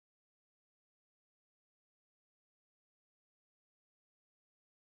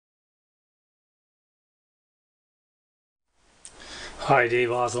Hi, Dave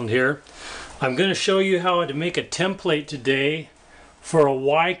Osland here. I'm going to show you how to make a template today for a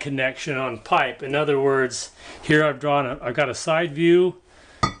Y connection on pipe. In other words, here I've got a side view.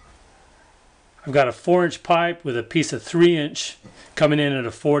 I've got a 4-inch pipe with a piece of 3-inch coming in at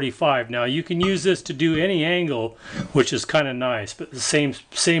a 45. Now you can use this to do any angle, which is kind of nice, but the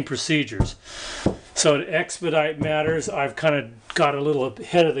same procedures. So to expedite matters, I've kind of got a little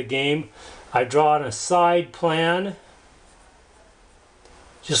ahead of the game. I've drawn a side plan,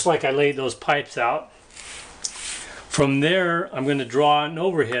 just like I laid those pipes out. From there, I'm going to draw an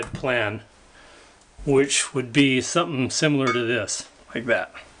overhead plan, which would be something similar to this, like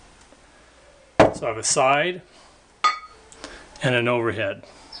that. So I have a side and an overhead.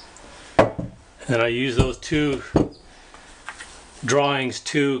 And I use those two drawings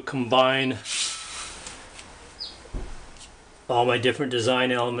to combine all my different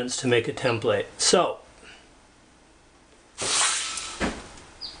design elements to make a template. So,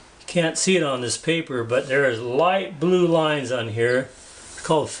 can't see it on this paper, but there's light blue lines on here. It's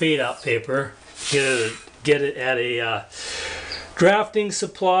called fade out paper. You get it at a drafting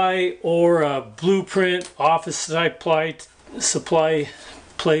supply or a blueprint office supply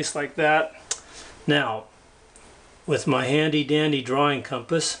place like that. Now, with my handy dandy drawing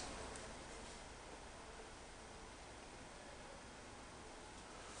compass,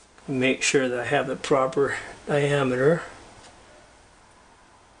 make sure that I have the proper diameter.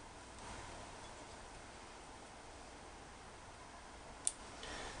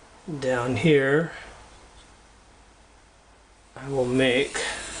 Down here, I will make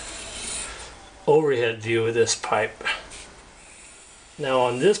overhead view of this pipe. Now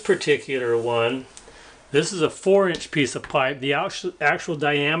on this particular one, this is a 4-inch piece of pipe. The actual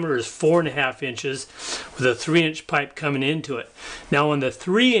diameter is 4.5 inches with a 3-inch pipe coming into it. Now on the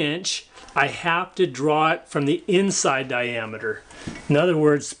 3-inch, I have to draw it from the inside diameter. In other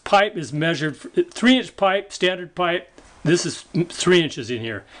words, pipe is measured, 3-inch pipe, standard pipe, this is 3 inches in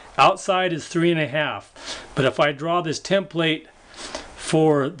here. Outside is 3.5. But if I draw this template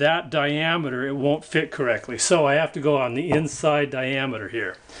for that diameter, it won't fit correctly. So I have to go on the inside diameter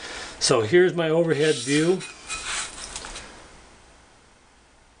here. So here's my overhead view.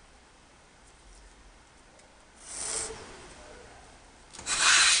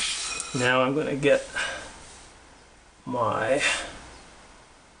 Now I'm going to get my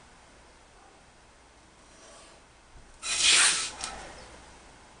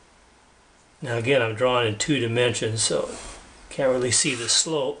Now again, I'm drawing in 2 dimensions, so can't really see the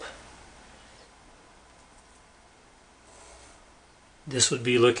slope. This would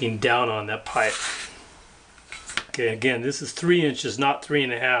be looking down on that pipe. Okay, again, this is 3 inches, not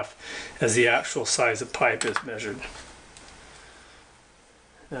 3.5, as the actual size of pipe is measured.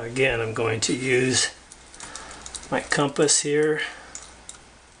 Now again, I'm going to use my compass here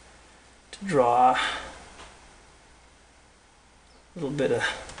to draw a little bit of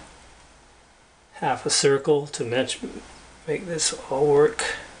half a circle to make this all work.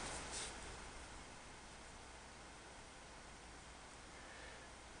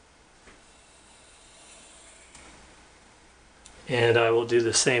 And I will do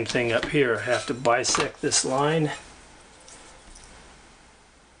the same thing up here. I have to bisect this line.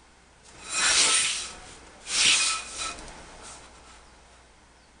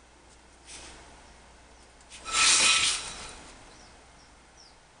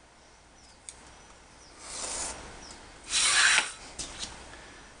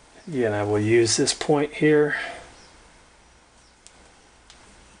 Again, I will use this point here.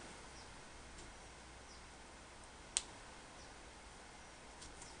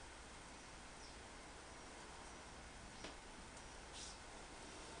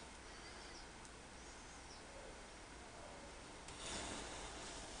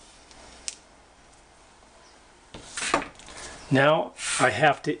 Now I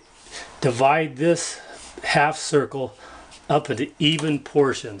have to divide this half circle up into even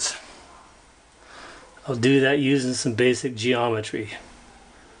portions. I'll do that using some basic geometry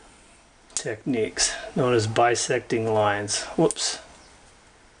techniques known as bisecting lines. Whoops.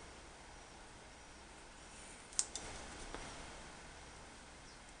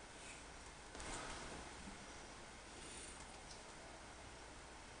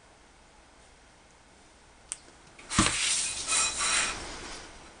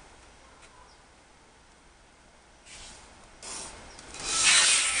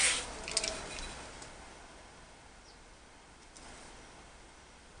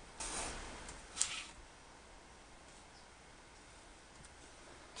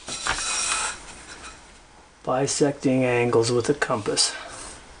 Bisecting angles with a compass.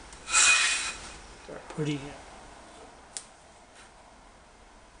 Pretty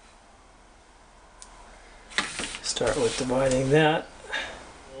Start with dividing that.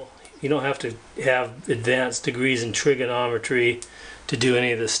 You don't have to have advanced degrees in trigonometry to do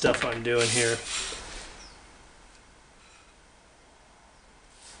any of this stuff I'm doing here.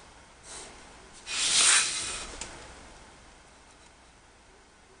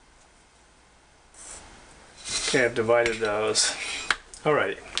 Okay, I've divided those.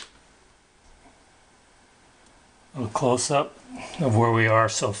 Alrighty. A little close-up of where we are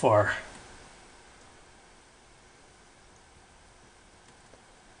so far.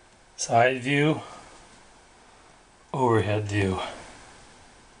 Side view, overhead view.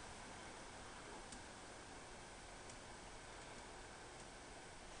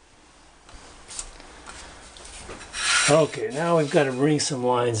 Okay, now we've got to bring some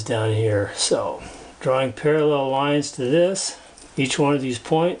lines down here. So, drawing parallel lines to this, each one of these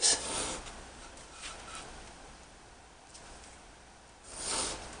points.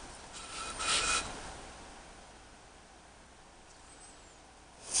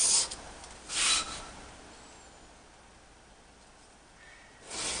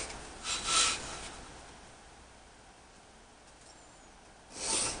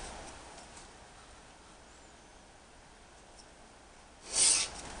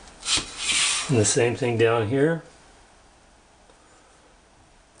 And the same thing down here.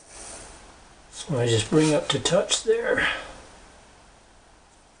 So I just bring up to touch there.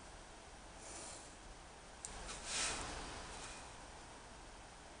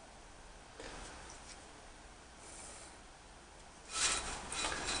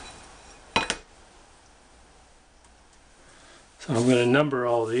 So I'm going to number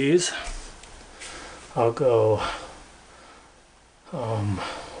all these. I'll go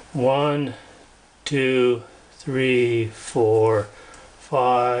 1, 2, 3, 4,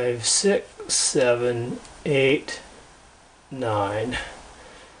 5, 6, 7, 8, 9.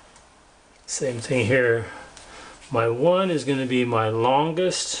 Same thing here. My 1 is going to be my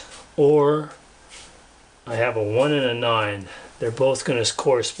longest, or I have a 1 and a 9. They're both going to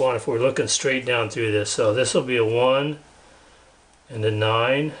correspond if we're looking straight down through this. So this will be a 1 and a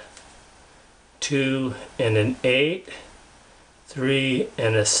 9, 2 and an 8, 3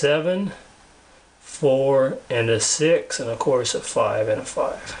 and a 7, 4 and a 6, and of course a 5 and a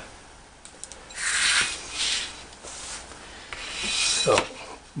 5. So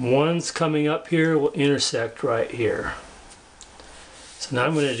one's coming up here will intersect right here. So now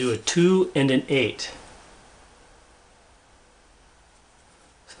I'm going to do a 2 and an 8.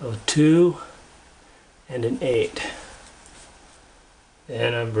 So 2 and an 8.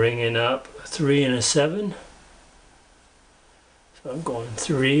 Then I'm bringing up a 3 and a 7. So I'm going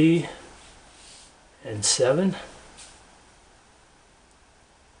 3 and 7.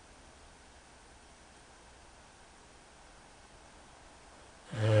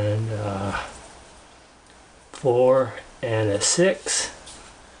 And 4 and a 6.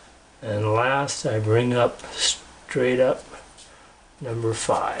 And last I bring up straight up number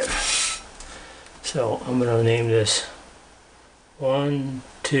 5. So I'm going to name this 1,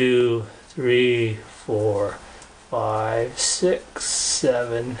 2, 3, 4, 5, 6,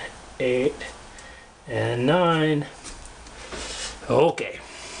 7, 8, and 9. Okay.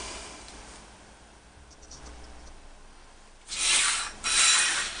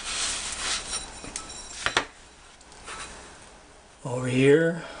 Over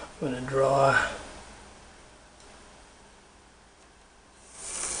here, I'm going to draw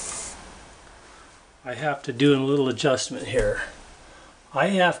I have to do a little adjustment here. I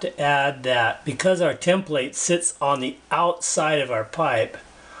have to add that because our template sits on the outside of our pipe,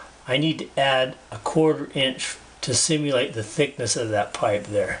 I need to add a 1/4 inch to simulate the thickness of that pipe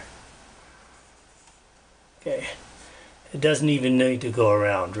there. Okay, it doesn't even need to go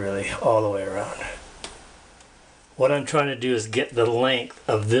around really, all the way around. What I'm trying to do is get the length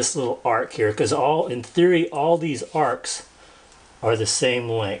of this little arc here, because in theory, all these arcs are the same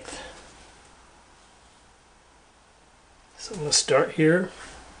length. So I'm going to start here.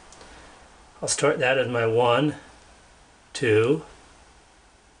 I'll start that as my 1, 2,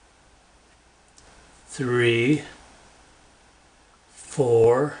 3,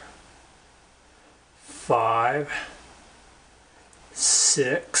 4, 5,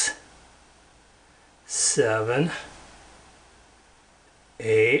 6, 7,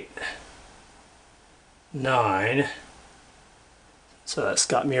 8, 9. So that's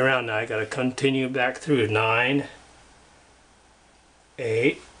got me around now. I got to continue back through 9,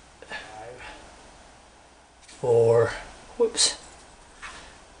 8, 5, 4, whoops,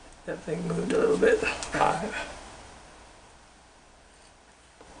 that thing moved a little bit, 5,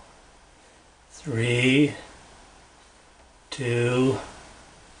 3, 2,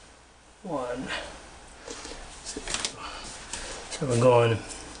 1. So we're going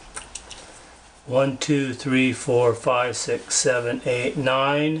 1, 2, 3, 4, 5, 6, 7, 8,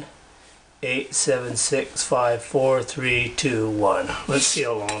 9, 8, 7, 6, 5, 4, 3, 2, 1. Let's see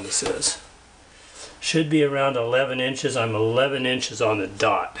how long this is. Should be around 11 inches. I'm 11 inches on the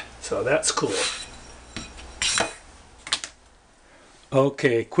dot, so that's cool.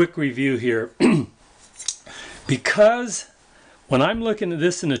 Okay, quick review here. Because when I'm looking at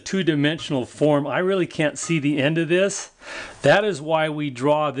this in a two-dimensional form, I really can't see the end of this. That is why we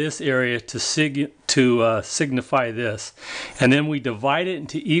draw this area to signify this. And then we divide it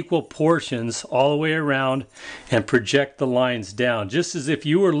into equal portions all the way around and project the lines down. Just as if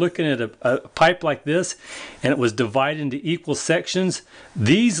you were looking at a pipe like this and it was divided into equal sections,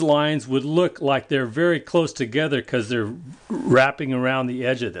 these lines would look like they're very close together because they're wrapping around the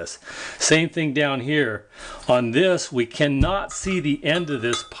edge of this. Same thing down here. On this, we cannot see the end of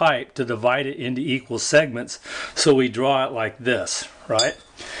this pipe to divide it into equal segments, so we draw it like this, right?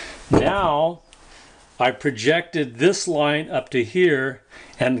 Now, I projected this line up to here,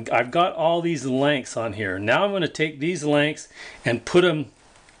 and I've got all these lengths on here. Now I'm going to take these lengths and put them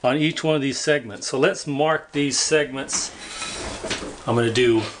on each one of these segments. So let's mark these segments. I'm going to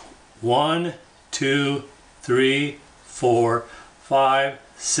do 1, 2, 3, 4, 5,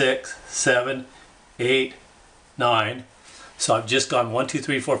 6, 7, 8, 9. So I've just gone 1, 2,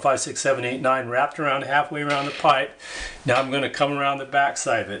 3, 4, 5, 6, 7, 8, 9, wrapped around halfway around the pipe. Now I'm going to come around the back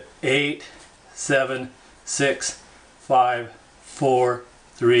side of it. 8, 7, 6, 5, 4,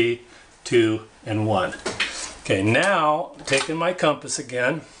 3, 2, and 1. Okay, now taking my compass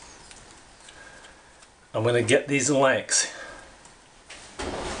again, I'm going to get these lengths.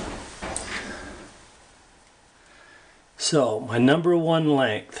 So my number 1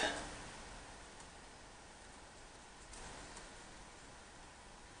 length.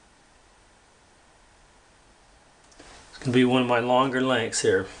 It's going to be one of my longer lengths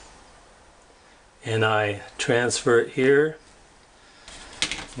here. And I transfer it here.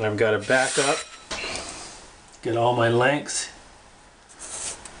 And I've got to back up, get all my lengths.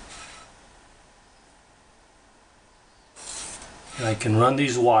 And I can run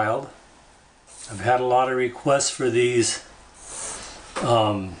these wild. I've had a lot of requests for these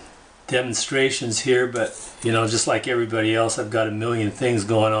demonstrations here, but you know, just like everybody else, I've got a million things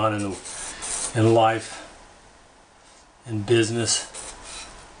going on in life and business.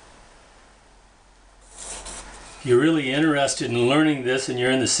 If you're really interested in learning this and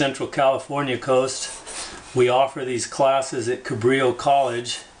you're in the Central California coast, we offer these classes at Cabrillo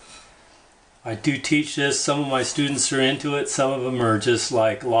College. I do teach this. Some of my students are into it. Some of them are just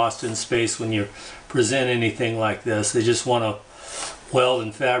like lost in space when you present anything like this. They just want to weld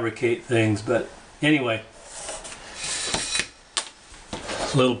and fabricate things. But anyway,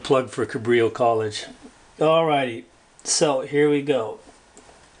 a little plug for Cabrillo College. Alrighty, so here we go.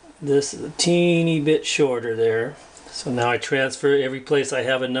 This is a teeny bit shorter there. So now I transfer every place I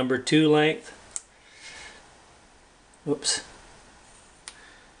have a number 2 length. Whoops.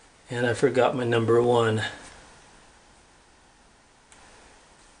 And I forgot my number 1.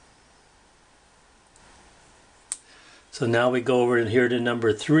 So now we go over in here to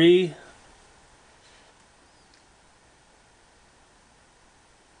number 3.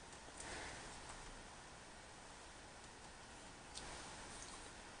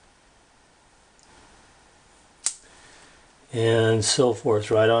 And so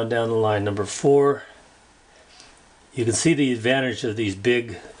forth, right on down the line. Number 4. You can see the advantage of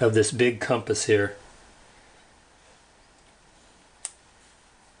this big compass here.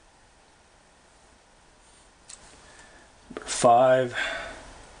 Number 5.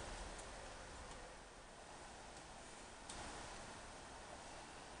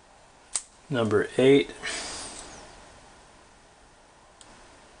 Number 8.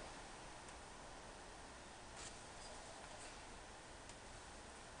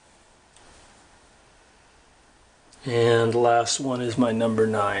 And the last one is my number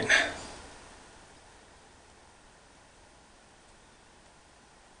 9.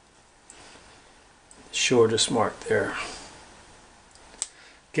 Shortest mark there.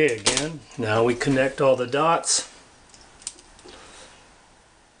 Okay, again, now we connect all the dots.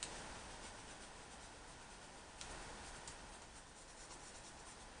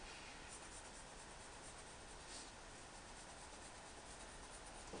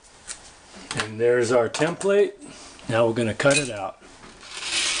 And there's our template. Now we're going to cut it out.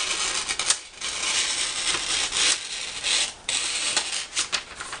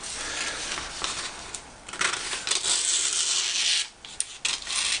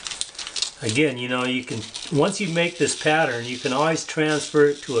 Again, you know, you can, once you make this pattern, you can always transfer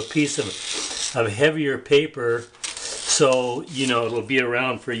it to a piece of heavier paper so you know it'll be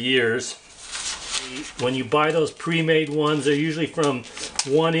around for years. When you buy those pre-made ones, they're usually from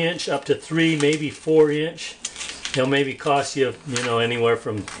 1 inch up to 3, maybe 4 inch. They'll maybe cost you, you know, anywhere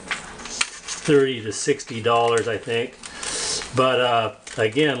from $30 to $60, I think. But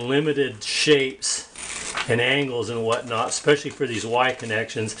again, limited shapes and angles and whatnot, especially for these Y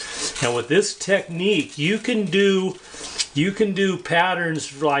connections. And with this technique, you can do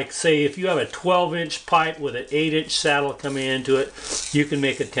patterns like, say, if you have a 12-inch pipe with an 8-inch saddle coming into it, you can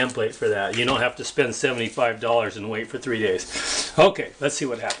make a template for that. You don't have to spend $75 and wait for 3 days. Okay, let's see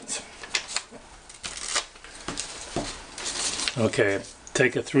what happens. Okay,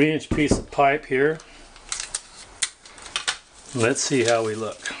 take a 3-inch piece of pipe here. Let's see how we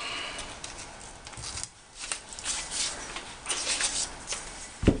look.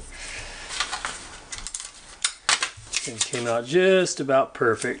 It came out just about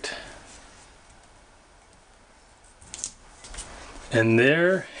perfect. And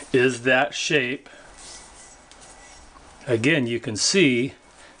there is that shape. Again, you can see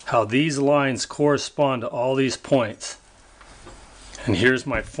how these lines correspond to all these points. And here's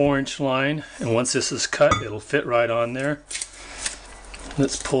my 4-inch line, and once this is cut, it'll fit right on there.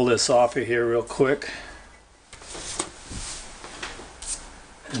 Let's pull this off of here real quick.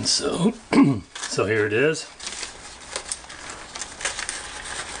 And so, so here it is.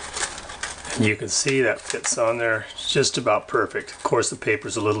 And you can see that fits on there just about perfect. Of course, the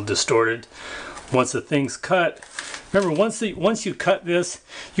paper's a little distorted. Once the thing's cut, remember, once you cut this,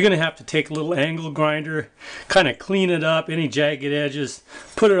 you're going to have to take a little angle grinder, kind of clean it up, any jagged edges,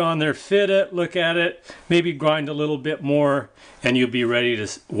 put it on there, fit it, look at it, maybe grind a little bit more, and you'll be ready to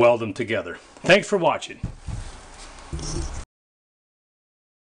weld them together. Thanks for watching.